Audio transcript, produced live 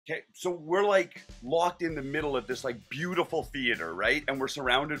Okay, so we're like locked in the middle of this like beautiful theater, right? And we're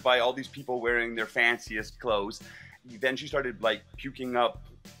surrounded by all these people wearing their fanciest clothes. Then she started like puking up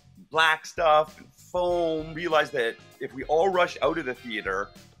black stuff and foam. Realized that if we all rush out of the theater,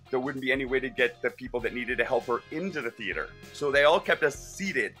 there wouldn't be any way to get the people that needed to help her into the theater. So they all kept us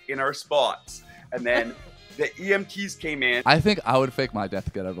seated in our spots. And then the EMTs came in. I think I would fake my death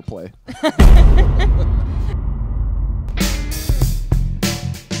to get out of a play.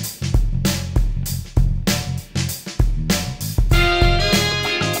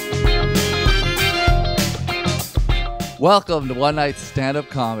 Welcome to One Night Stand-Up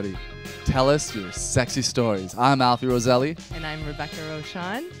Comedy. Tell us your sexy stories. I'm Alfie Roselli. And I'm Rebecca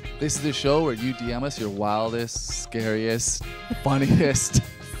Rochon. This is the show where you DM us your wildest, scariest, funniest,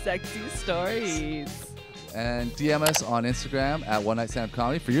 sexy stories. And DM us on Instagram at One Night Stand-Up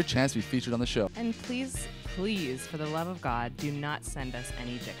Comedy for your chance to be featured on the show. And please, please, for the love of God, do not send us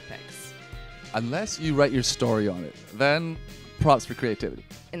any dick pics. Unless you write your story on it. Then props for creativity.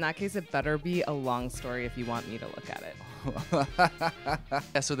 In that case, it better be a long story if you want me to look at it.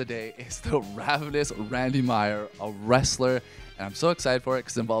 Guest of the day is the ravenous Randy Meyer, a wrestler, and I'm so excited for it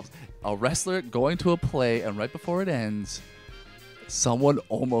because it involves a wrestler going to a play, and right before it ends, someone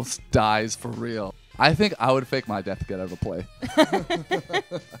almost dies for real. I think I would fake my death to get out of a play.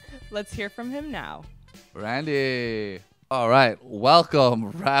 Let's hear from him now. Randy. All right,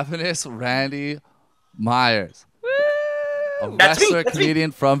 welcome, ravenous Randy Myers. Woo! A wrestler,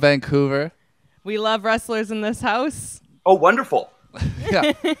 comedian from Vancouver. We love wrestlers in this house. Oh, wonderful.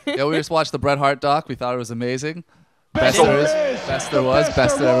 Yeah, we just watched the Bret Hart doc. We thought it was amazing. Best there is, best there was,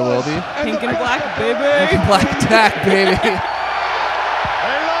 best there ever will be. Pink and black, baby. Pink and black attack, baby.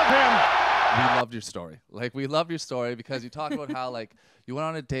 They love him. We loved your story. Like, we love your story because you talk about how, like, you went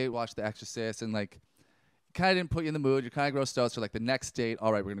on a date, watched The Exorcist, and, like, kind of didn't put you in the mood. You're kind of grossed out. So, like, the next date,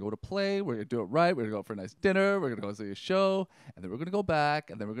 all right, we're going to go to play. We're going to do it right. We're going to go out for a nice dinner. We're going to go see a show. And then we're going to go back.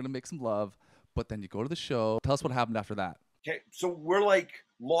 And then we're going to make some love. But then you go to the show. Tell us what happened after that. Okay, so we're like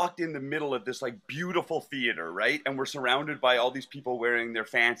locked in the middle of this like beautiful theater, right? And we're surrounded by all these people wearing their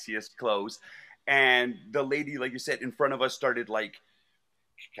fanciest clothes. And the lady, like you said, in front of us started like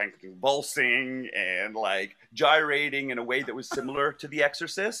kind of convulsing and like gyrating in a way that was similar to The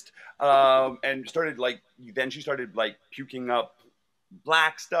Exorcist. And started like, then she started like puking up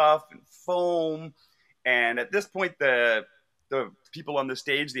black stuff and foam. And at this point, the people on the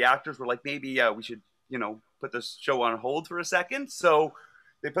stage, the actors were like, maybe we should, put this show on hold for a second. So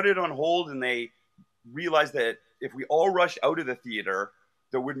they put it on hold and they realized that if we all rush out of the theater,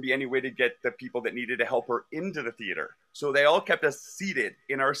 there wouldn't be any way to get the people that needed to help her into the theater. So they all kept us seated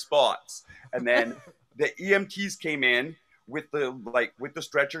in our spots. And then the EMTs came in with the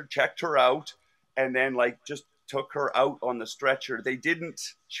stretcher, checked her out, and then like just took her out on the stretcher.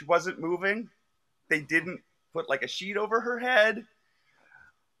 She wasn't moving. They didn't put like a sheet over her head.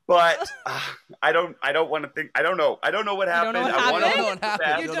 But I don't want to think. I don't know what happened. You don't know what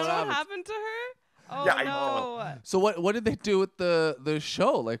happened? You don't know what happened to her? Oh, Yeah, no. So what did they do with the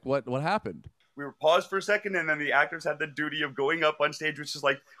show? Like, what happened? We were paused for a second, and then the actors had the duty of going up on stage, which is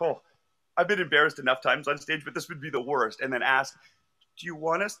like, oh, I've been embarrassed enough times on stage, but this would be the worst. And then ask, do you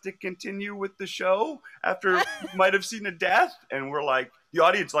want us to continue with the show after you might have seen a death? And we're like, the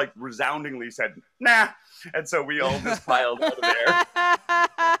audience like resoundingly said, nah. And so we all just piled out of there.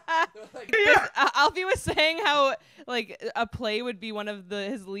 Yeah. Alfie was saying how like a play would be one of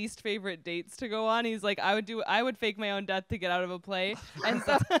his least favorite dates to go on. He's like, I would fake my own death to get out of a play. And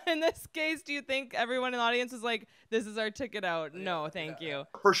so in this case, do you think everyone in the audience was like, this is our ticket out? No, thank you.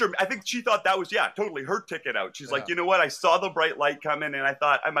 For sure. I think she thought that was, totally her ticket out. She's like, you know what? I saw the bright light come in and I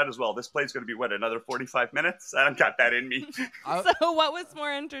thought I might as well. This play's going to be, another 45 minutes? I got that in me. So what was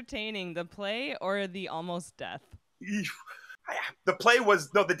more entertaining, the play or the almost death?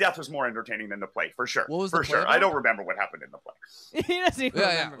 The death was more entertaining than the play, for sure. What was for the play sure. about? I don't remember what happened in the play. He doesn't even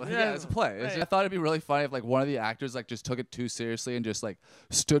remember. Yeah, it's a play. Right. I thought it'd be really funny if like one of the actors like just took it too seriously and just like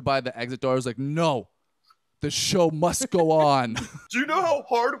stood by the exit door. Was like, no, the show must go on. Do you know how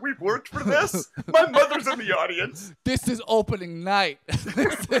hard we've worked for this? My mother's in the audience. This is opening night.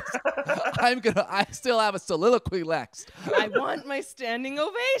 I still have a soliloquy next. I want my standing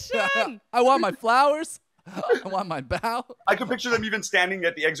ovation. I want my flowers. I want my bow. I can picture them even standing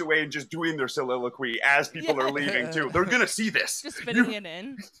at the exitway and just doing their soliloquy as people are leaving too. They're gonna see this. Just fitting it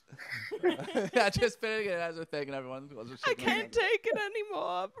in. Yeah, just fitting it as a thing, and everyone. I can't take it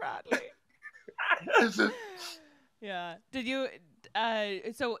anymore, Bradley. Yeah. Did you?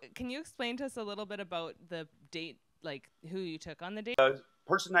 So, can you explain to us a little bit about the date, like who you took on the date?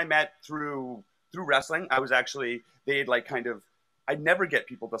 Person I met through wrestling. I was actually, they had like kind of I never get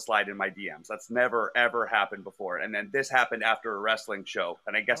people to slide in my DMs. That's never, ever happened before. And then this happened after a wrestling show.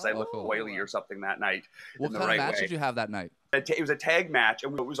 And I guess I looked oily or something that night. What kind of match did you have that night? It was a tag match,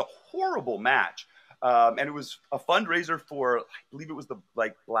 and it was a horrible match. And it was a fundraiser for, I believe it was the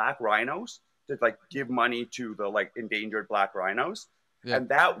black rhinos, to give money to the endangered black rhinos. Yeah. And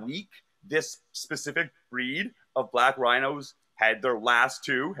that week, this specific breed of black rhinos had their last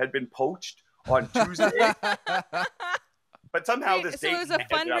two had been poached on Tuesday. But somehow this date. So it was a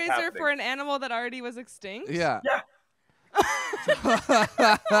fundraiser for an animal that already was extinct? Yeah. Yeah.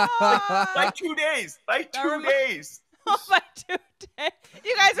 Like 2 days. Like 2 days. Oh, by 2 days.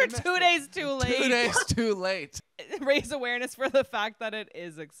 You guys are 2 days too late. 2 days too late. Raise awareness for the fact that it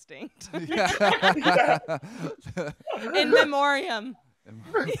is extinct. Yeah. In memoriam.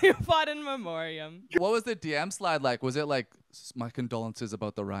 You fought in memoriam. What was the DM slide like? Was it like, my condolences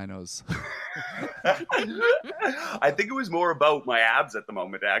about the rhinos? I think it was more about my abs at the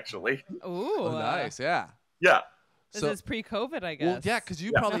moment, actually. Ooh. Oh, nice, yeah. Yeah. This is pre-COVID, I guess. Well, yeah, because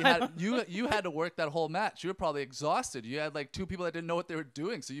you probably had you had to work that whole match. You were probably exhausted. You had two people that didn't know what they were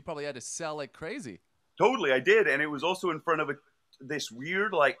doing, so you probably had to sell like crazy. Totally, I did, and it was also in front of this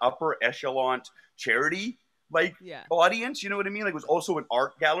weird upper echelon charity audience. You know what I mean? It was also an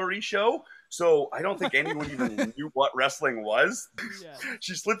art gallery show. So I don't think anyone even knew what wrestling was. Yeah.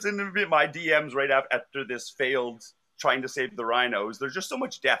 She slips into my DMs right after this failed trying to save the rhinos. There's just so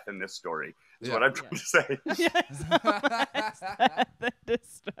much death in this story. Is what I'm trying to say. The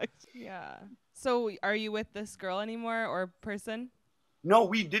destruction. Yeah. So are you with this girl anymore or person? No,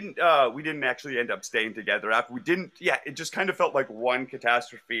 we didn't actually end up staying together after. We didn't. Yeah, it just kind of felt like one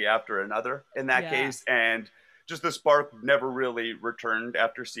catastrophe after another in that case, and just the spark never really returned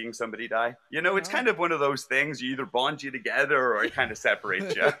after seeing somebody die. You know, it's kind of one of those things. You either bond you together or it kind of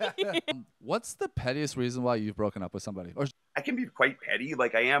separates you. What's the pettiest reason why you've broken up with somebody? Or I can be quite petty.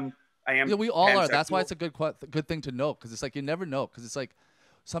 I am. Yeah, we all are. That's why it's a good thing to know, because it's you never know, because it's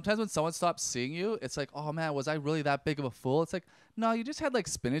sometimes when someone stops seeing you, it's oh man, was I really that big of a fool? It's no, you just had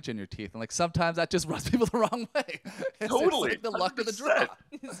spinach in your teeth, and sometimes that just rubs people the wrong way. Totally, it's the luck of the draw.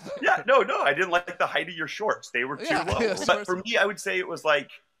 Yeah, no, I didn't like the height of your shorts; they were too low. But for me, I would say it was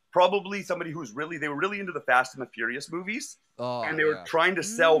probably somebody who's they were really into the Fast and the Furious movies, and they were trying to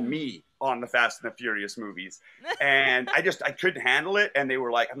sell me on the Fast and the Furious movies, and I couldn't handle it, and they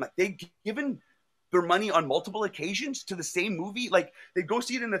were they've given their money on multiple occasions to the same movie. They'd go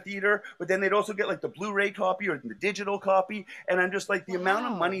see it in the theater, but then they'd also get the Blu-ray copy or the digital copy, and I'm just the amount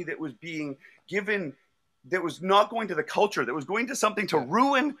of money that was being given that was not going to the culture, that was going to something to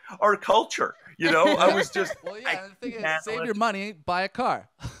ruin our culture. You know, I was just the thing is, save your money, buy a car.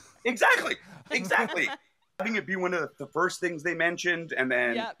 Exactly. Having it be one of the first things they mentioned, and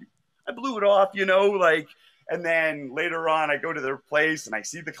then I blew it off, you know, and then later on I go to their place and I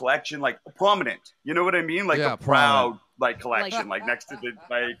see the collection prominent. You know what I mean? A proud collection, next to the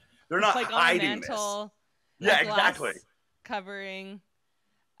they're not hiding this. Yeah, exactly. Covering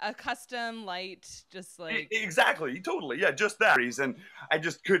a custom light, just exactly, totally, yeah, just that reason. I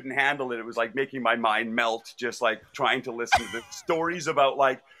just couldn't handle it. It was making my mind melt, just trying to listen to the stories about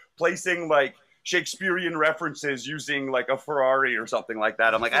placing Shakespearean references using a Ferrari or something like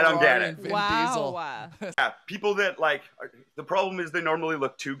that. I'm I don't get it. Wow. Yeah, people that the problem is they normally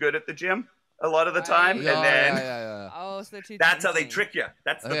look too good at the gym a lot of the time, and then oh, so they're too that's how they trick you.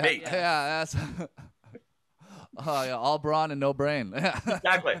 That's the bait. Yeah, that's all brawn and no brain.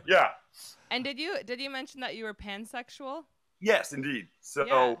 Exactly. Yeah. And did you mention that you were pansexual? Yes, indeed.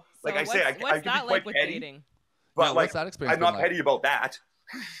 So I say, I can be quite petty. Dating? But what's that experience I'm not petty about that.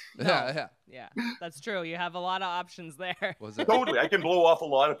 No. Yeah, that's true. You have a lot of options there. Totally, I can blow off a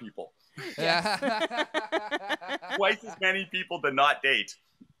lot of people. Yeah. Twice as many people to not date.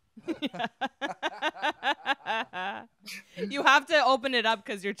 You have to open it up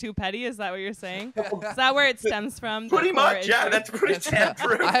because you're too petty. Is that what you're saying? Is that where it stems from? Pretty much, yeah. That's pretty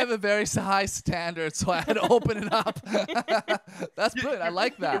true. I have a very high standard, so I had to open it up. That's brilliant. I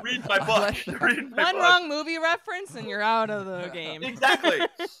like that. You read my book. One wrong movie reference and you're out of the game. Exactly.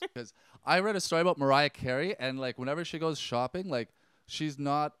 Because I read a story about Mariah Carey, and whenever she goes shopping, she's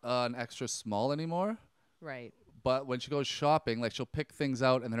not an extra small anymore. Right. But when she goes shopping, she'll pick things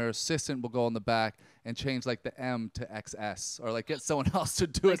out, and then her assistant will go in the back and change the M to XS, or get someone else to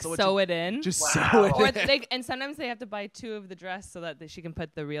do it. So sew it in. Just sew it in. And sometimes they have to buy 2 of the dress so that she can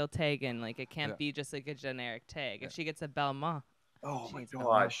put the real tag in. It can't be just a generic tag. If she gets a Belmont. Oh my Jeez,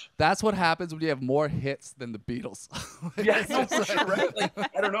 gosh. That's what happens when you have more hits than the Beatles. Yeah, no, for sure, right? Like,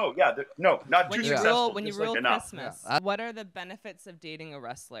 I don't know. Yeah, no, not too When you successful. rule, when you just, like, rule enough. Christmas, Yeah. what are the benefits of dating a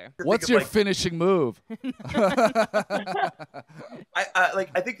wrestler? What's Think of, your like, finishing move?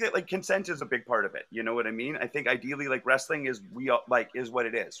 I think that like consent is a big part of it. You know what I mean? I think ideally like wrestling is is what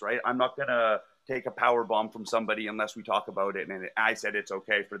it is, right? I'm not gonna take a power bomb from somebody unless we talk about it and I said it's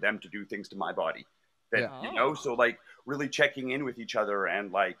okay for them to do things to my body. That, Yeah. you know, so like really checking in with each other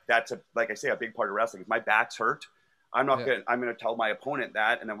and like that's like I say a big part of wrestling. If my back's hurt, I'm gonna tell my opponent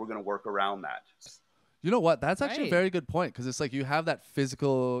that and then we're gonna work around that. You know what? That's actually a Right. very good point because it's like you have that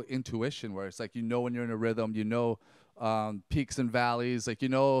physical intuition where it's like you know when you're in a rhythm, you know peaks and valleys. Like you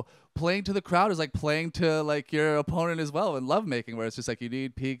know, playing to the crowd is like playing to like your opponent as well in lovemaking, where it's just like you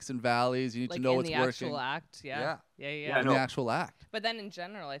need peaks and valleys. You need Like to know in what's the working. actual act, Yeah. yeah. In the actual act. But then in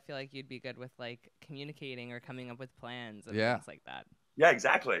general, I feel like you'd be good with like communicating or coming up with plans and Yeah. things like that. Yeah,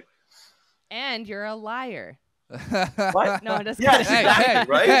 exactly. And you're a liar. What? No, I'm just Yeah, kidding. Hey,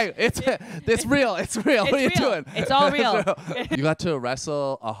 exactly, right? hey, it's real. It's real. What are you It's real. doing? It's all real. You got to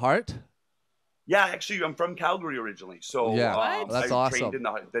wrestle a Hart? Yeah, actually, I'm from Calgary originally, so Yeah. What? That's I awesome. trained in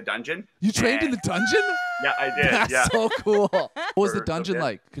the dungeon. You trained in the dungeon? Yeah, I did. That's yeah. so cool. What was the For a dungeon bit.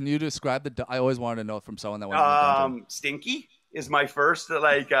 like? Can you describe I always wanted to know from someone that went in the dungeon. Stinky is my first.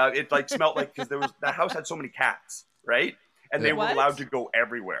 It like smelled like because the house had so many cats, right? And they Yeah. were What? allowed to go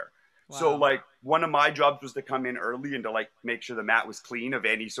everywhere. So Wow. like one of my jobs was to come in early and to like make sure the mat was clean of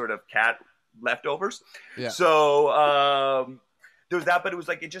any sort of cat leftovers. Yeah. So there was that, but it was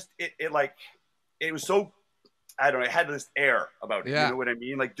like it was so I don't know. It had this air about it. Yeah. You know what I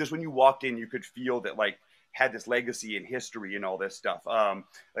mean? Like just when you walked in, you could feel that like had this legacy and history and all this stuff.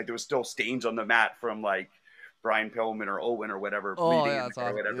 Like there was still stains on the mat from like Brian Pillman or Owen or whatever Oh, bleeding yeah, in that's there or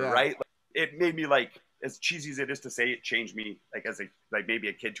awesome. whatever, Yeah. right? Like, it made me like as cheesy as it is to say, it changed me like as maybe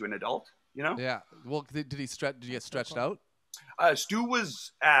a kid to an adult. You know? Yeah. Well, did he stretch? Did you get stretched cool. out? Stu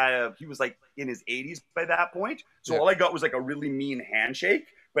was he was like in his 80s by that point, so Yeah. all I got was like a really mean handshake.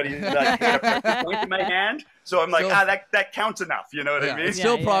 But he like, had a pressure point in my hand, so I'm like, So- that counts enough. You know what Yeah. I mean? It's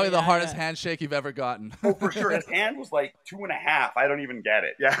still Yeah, probably yeah, the yeah, hardest yeah. handshake you've ever gotten. Oh, for sure. His hand was like 2.5. I don't even get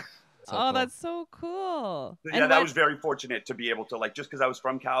it. Yeah. So Oh, cool. that's so cool. Yeah, that was very fortunate to be able to like just because I was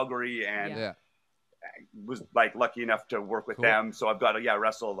from Calgary and Yeah. was like lucky enough to work with Cool. them. So I've got I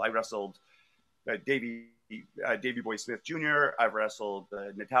wrestled Davey Boy Smith Jr. I've wrestled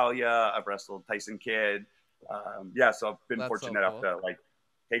Natalya. I've wrestled Tyson Kidd. So I've been That's fortunate so enough cool. to like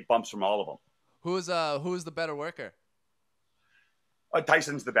take bumps from all of them. Who's the better worker?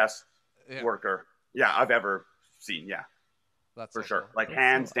 Tyson's the best Yeah. worker, I've ever seen. Yeah, That's for so sure. cool. Like That's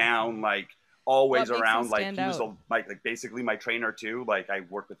hands so down, like always What makes him around. Like stand he was out? like basically my trainer too. Like I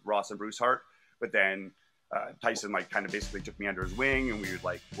worked with Ross and Bruce Hart, but then Tyson like kind of basically took me under his wing, and we would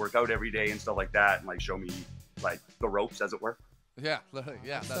like work out every day and stuff like that, and like show me like the ropes, as it were. Yeah.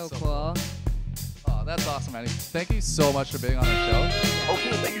 Yeah. That's so cool. Oh, that's awesome, Annie. Thank you so much for being on our show. Oh,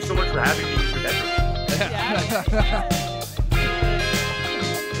 cool! Thank you so much for having me in your bedroom. Yeah.